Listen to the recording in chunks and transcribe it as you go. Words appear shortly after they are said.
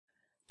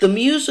The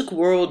music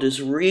world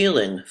is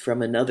reeling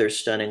from another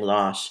stunning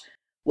loss,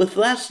 with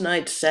last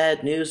night's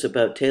sad news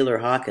about Taylor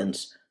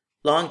Hawkins,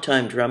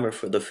 longtime drummer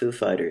for the Foo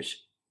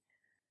Fighters.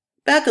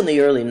 Back in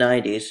the early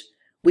 90s,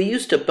 we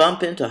used to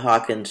bump into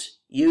Hawkins,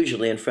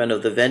 usually in front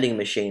of the vending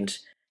machines,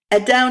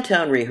 at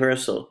downtown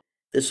rehearsal,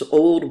 this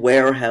old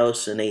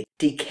warehouse in a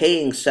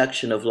decaying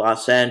section of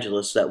Los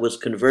Angeles that was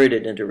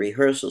converted into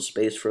rehearsal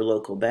space for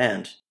local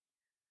bands.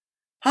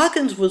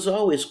 Hawkins was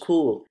always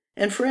cool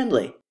and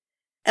friendly,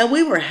 and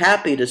we were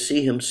happy to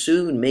see him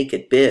soon make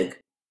it big.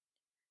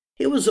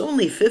 He was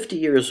only 50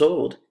 years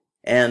old,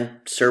 and,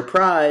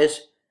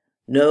 surprise,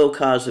 no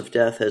cause of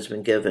death has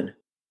been given.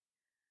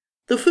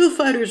 The Foo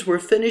Fighters were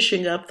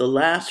finishing up the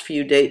last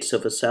few dates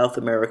of a South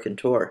American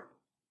tour.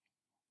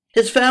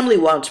 His family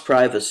wants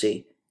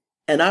privacy,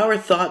 and our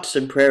thoughts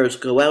and prayers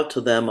go out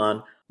to them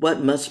on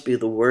what must be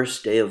the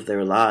worst day of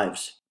their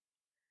lives.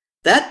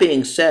 That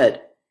being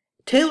said,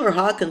 Taylor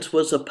Hawkins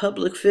was a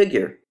public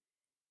figure,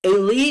 a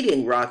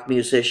leading rock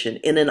musician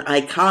in an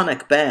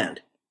iconic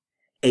band,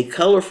 a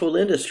colorful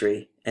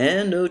industry,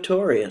 and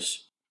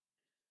notorious.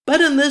 But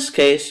in this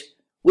case,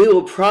 we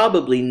will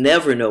probably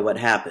never know what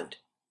happened,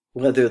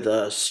 whether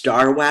the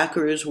Star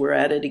Whackers were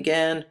at it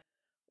again,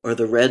 or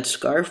the Red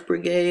Scarf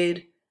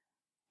Brigade,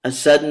 a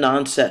sudden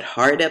onset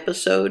heart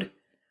episode,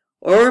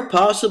 or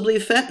possibly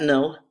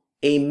fentanyl,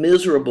 a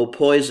miserable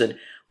poison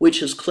which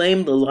has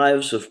claimed the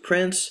lives of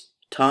Prince,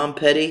 Tom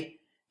Petty,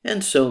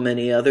 and so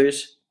many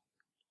others.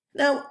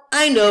 Now,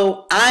 I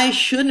know I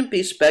shouldn't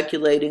be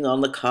speculating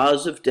on the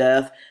cause of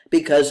death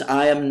because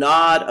I am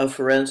not a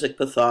forensic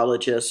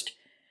pathologist,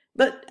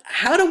 but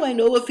how do I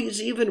know if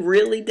he's even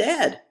really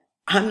dead?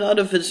 I'm not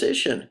a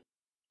physician.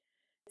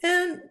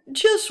 And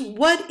just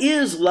what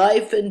is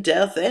life and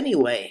death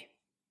anyway?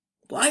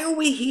 Why are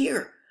we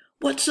here?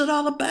 What's it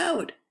all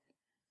about?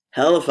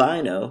 Hell if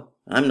I know.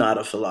 I'm not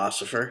a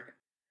philosopher.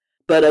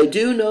 But I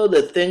do know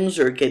that things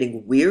are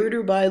getting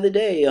weirder by the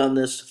day on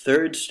this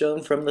third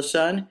stone from the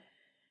sun,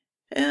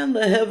 and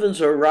the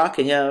heavens are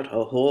rocking out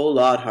a whole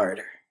lot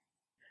harder.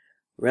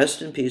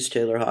 Rest in peace,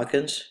 Taylor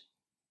Hawkins.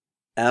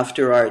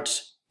 After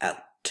Arts, out.